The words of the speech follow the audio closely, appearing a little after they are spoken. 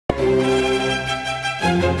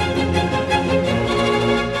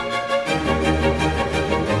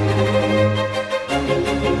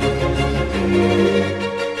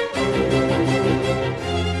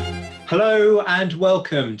Hello and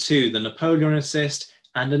welcome to the Napoleon Assist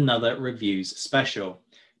and another reviews special.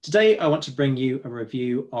 Today I want to bring you a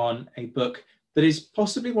review on a book that is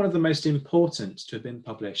possibly one of the most important to have been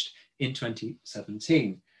published in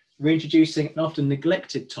 2017, reintroducing an often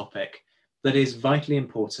neglected topic that is vitally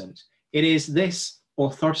important. It is this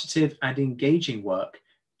authoritative and engaging work,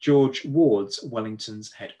 George Ward's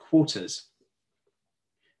Wellington's Headquarters.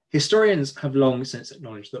 Historians have long since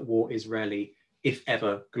acknowledged that war is rarely, if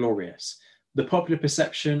ever, glorious. The popular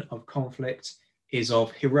perception of conflict is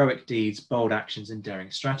of heroic deeds, bold actions, and daring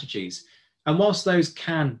strategies. And whilst those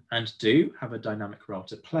can and do have a dynamic role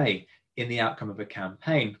to play in the outcome of a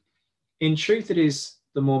campaign, in truth it is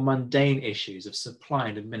the more mundane issues of supply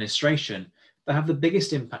and administration that have the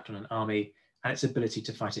biggest impact on an army and its ability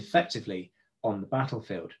to fight effectively on the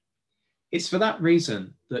battlefield. It's for that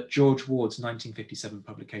reason that George Ward's 1957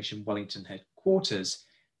 publication, Wellington Headquarters,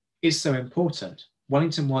 is so important.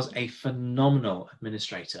 Wellington was a phenomenal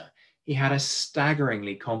administrator. He had a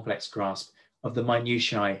staggeringly complex grasp of the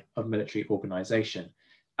minutiae of military organization.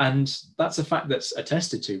 And that's a fact that's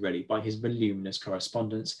attested to really by his voluminous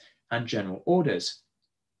correspondence and general orders.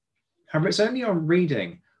 However, it's only on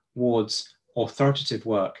reading Ward's authoritative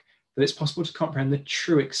work that it's possible to comprehend the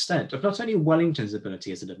true extent of not only Wellington's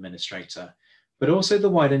ability as an administrator, but also the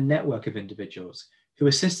wider network of individuals who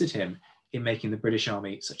assisted him in making the British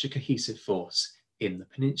Army such a cohesive force in the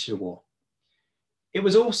Peninsular War. It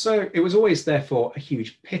was always therefore a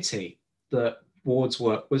huge pity that Ward's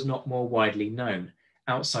work was not more widely known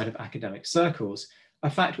outside of academic circles, a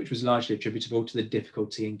fact which was largely attributable to the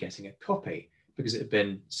difficulty in getting a copy because it had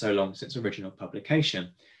been so long since original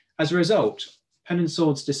publication. As a result, Pen and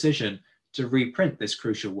Sword's decision to reprint this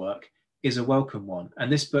crucial work is a welcome one. And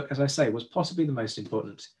this book, as I say, was possibly the most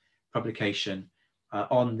important publication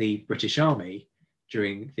on the British Army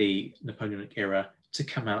during the Napoleonic era to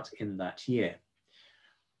come out in that year.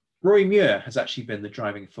 Roy Muir has actually been the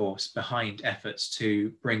driving force behind efforts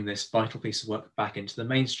to bring this vital piece of work back into the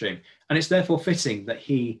mainstream. And it's therefore fitting that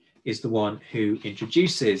he is the one who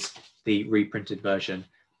introduces the reprinted version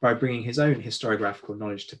by bringing his own historiographical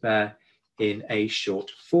knowledge to bear in a short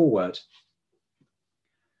foreword.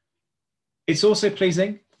 It's also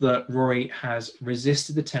pleasing that Roy has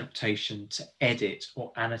resisted the temptation to edit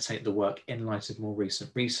or annotate the work in light of more recent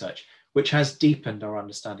research, which has deepened our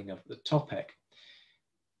understanding of the topic.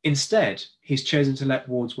 Instead, he's chosen to let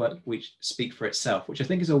Ward's work speak for itself, which I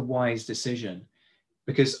think is a wise decision,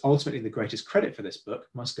 because ultimately the greatest credit for this book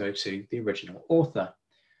must go to the original author.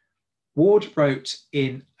 Ward wrote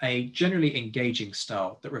in a generally engaging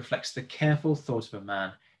style that reflects the careful thought of a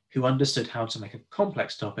man who understood how to make a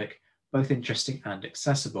complex topic both interesting and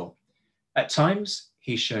accessible. At times,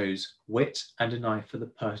 he shows wit and an eye for the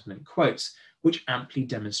pertinent quotes, which amply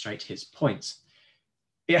demonstrate his points.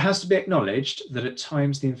 It has to be acknowledged that at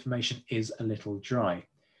times the information is a little dry.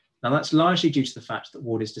 Now that's largely due to the fact that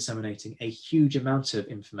Ward is disseminating a huge amount of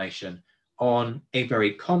information on a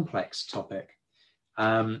very complex topic.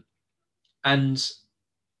 And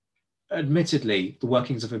admittedly, the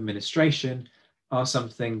workings of administration are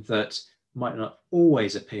something that might not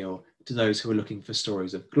always appeal to those who are looking for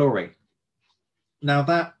stories of glory. Now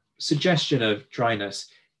that suggestion of dryness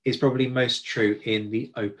is probably most true in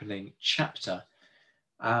the opening chapter,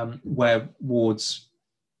 where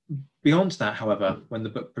beyond that, however, when the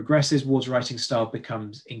book progresses, Ward's writing style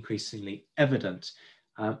becomes increasingly evident.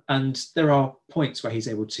 And there are points where he's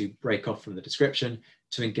able to break off from the description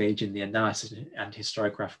to engage in the analysis and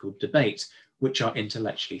historiographical debate, which are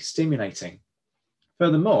intellectually stimulating.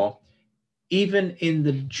 Furthermore, even in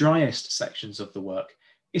the driest sections of the work,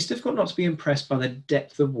 it's difficult not to be impressed by the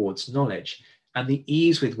depth of Ward's knowledge and the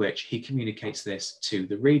ease with which he communicates this to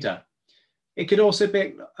the reader. It could also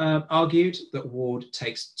be argued that Ward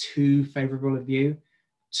takes too favourable a view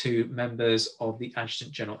to members of the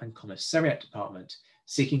Adjutant General and Commissariat Department,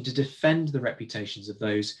 seeking to defend the reputations of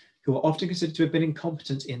those who are often considered to have been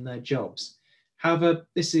incompetent in their jobs. However,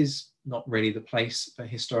 this is not really the place for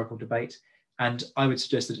historical debate, and I would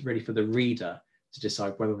suggest that it's really for the reader to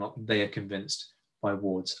decide whether or not they are convinced by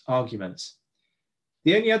Ward's arguments.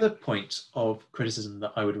 The only other point of criticism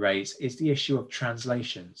that I would raise is the issue of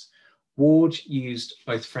translations. Ward used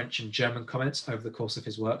both French and German comments over the course of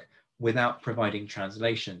his work without providing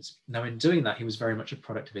translations. Now, in doing that, he was very much a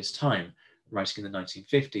product of his time, writing in the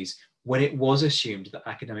 1950s, when it was assumed that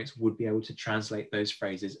academics would be able to translate those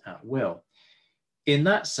phrases at will. In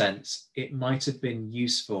that sense, it might have been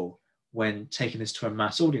useful when taking this to a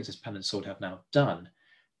mass audience, as Pen and Sword have now done,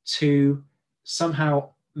 to somehow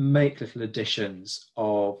make little additions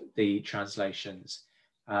of the translations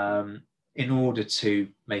in order to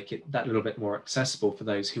make it that little bit more accessible for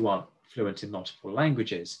those who aren't fluent in multiple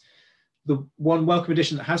languages. The one welcome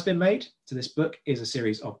addition that has been made to this book is a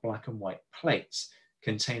series of black and white plates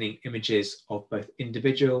containing images of both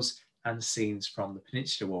individuals and scenes from the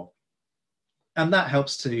Peninsular War. And that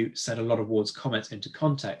helps to set a lot of Ward's comments into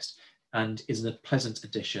context and is a pleasant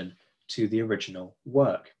addition to the original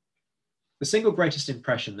work. The single greatest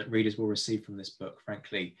impression that readers will receive from this book,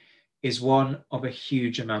 frankly, is one of a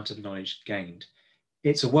huge amount of knowledge gained.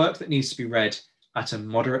 It's a work that needs to be read at a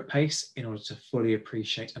moderate pace in order to fully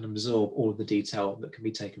appreciate and absorb all of the detail that can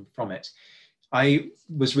be taken from it. I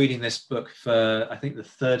was reading this book for, I think, the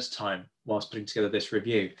third time whilst putting together this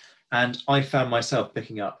review, and I found myself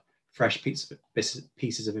picking up fresh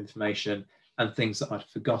pieces of information and things that I'd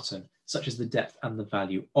forgotten, such as the depth and the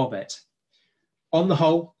value of it. On the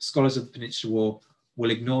whole, scholars of the Peninsular War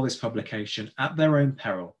will ignore this publication at their own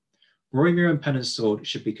peril. Boromir and Pen and Sword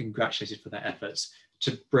should be congratulated for their efforts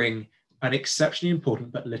to bring an exceptionally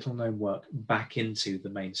important but little known work back into the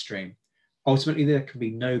mainstream. Ultimately, there can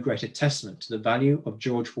be no greater testament to the value of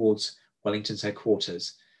George Ward's Wellington's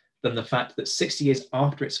headquarters than the fact that 60 years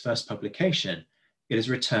after its first publication, it has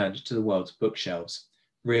returned to the world's bookshelves,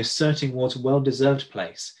 reasserting Ward's well-deserved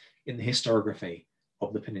place in the historiography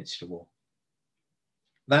of the Peninsular War.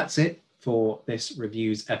 That's it for this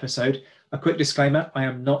reviews episode. A quick disclaimer, I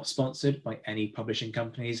am not sponsored by any publishing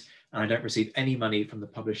companies, and I don't receive any money from the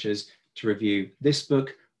publishers to review this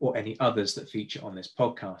book or any others that feature on this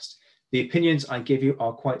podcast. The opinions I give you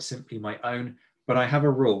are quite simply my own, but I have a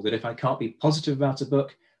rule that if I can't be positive about a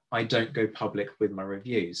book, I don't go public with my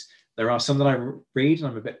reviews. There are some that I read and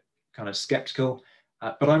I'm a bit kind of skeptical,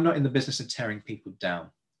 but I'm not in the business of tearing people down.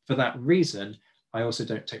 For that reason, I also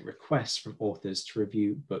don't take requests from authors to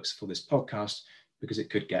review books for this podcast because it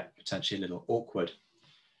could get potentially a little awkward.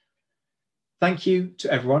 Thank you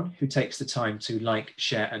to everyone who takes the time to like,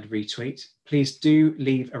 share, and retweet. Please do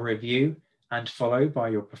leave a review and follow by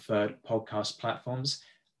your preferred podcast platforms.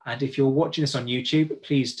 And if you're watching this on YouTube,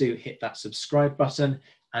 please do hit that subscribe button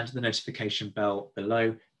and the notification bell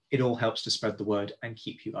below. It all helps to spread the word and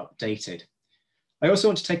keep you updated. I also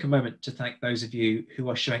want to take a moment to thank those of you who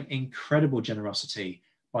are showing incredible generosity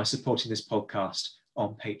by supporting this podcast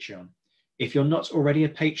on Patreon. If you're not already a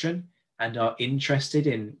patron and are interested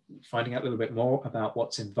in finding out a little bit more about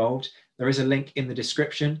what's involved, there is a link in the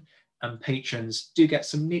description, and patrons do get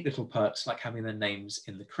some neat little perks like having their names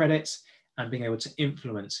in the credits and being able to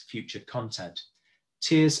influence future content.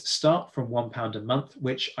 Tiers start from £1 a month,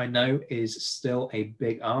 which I know is still a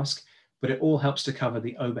big ask, but it all helps to cover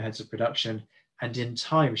the overheads of production and in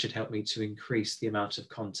time should help me to increase the amount of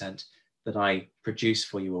content that I produce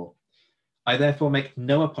for you all. I therefore make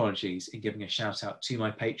no apologies in giving a shout out to my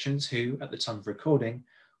patrons who, at the time of recording,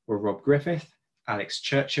 were Rob Griffith, Alex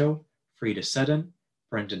Churchill, Frida Seddon,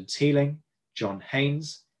 Brendan Teeling, John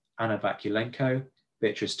Haynes, Anna Vakulenko,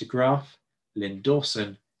 Beatrice de Graaf, Lynn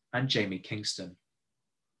Dawson, and Jamie Kingston.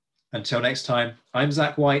 Until next time, I'm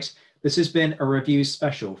Zach White. This has been a review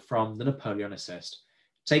special from The Napoleonicist.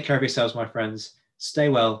 Take care of yourselves, my friends. Stay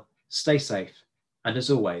well, stay safe, and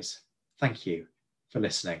as always, thank you for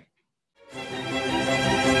listening.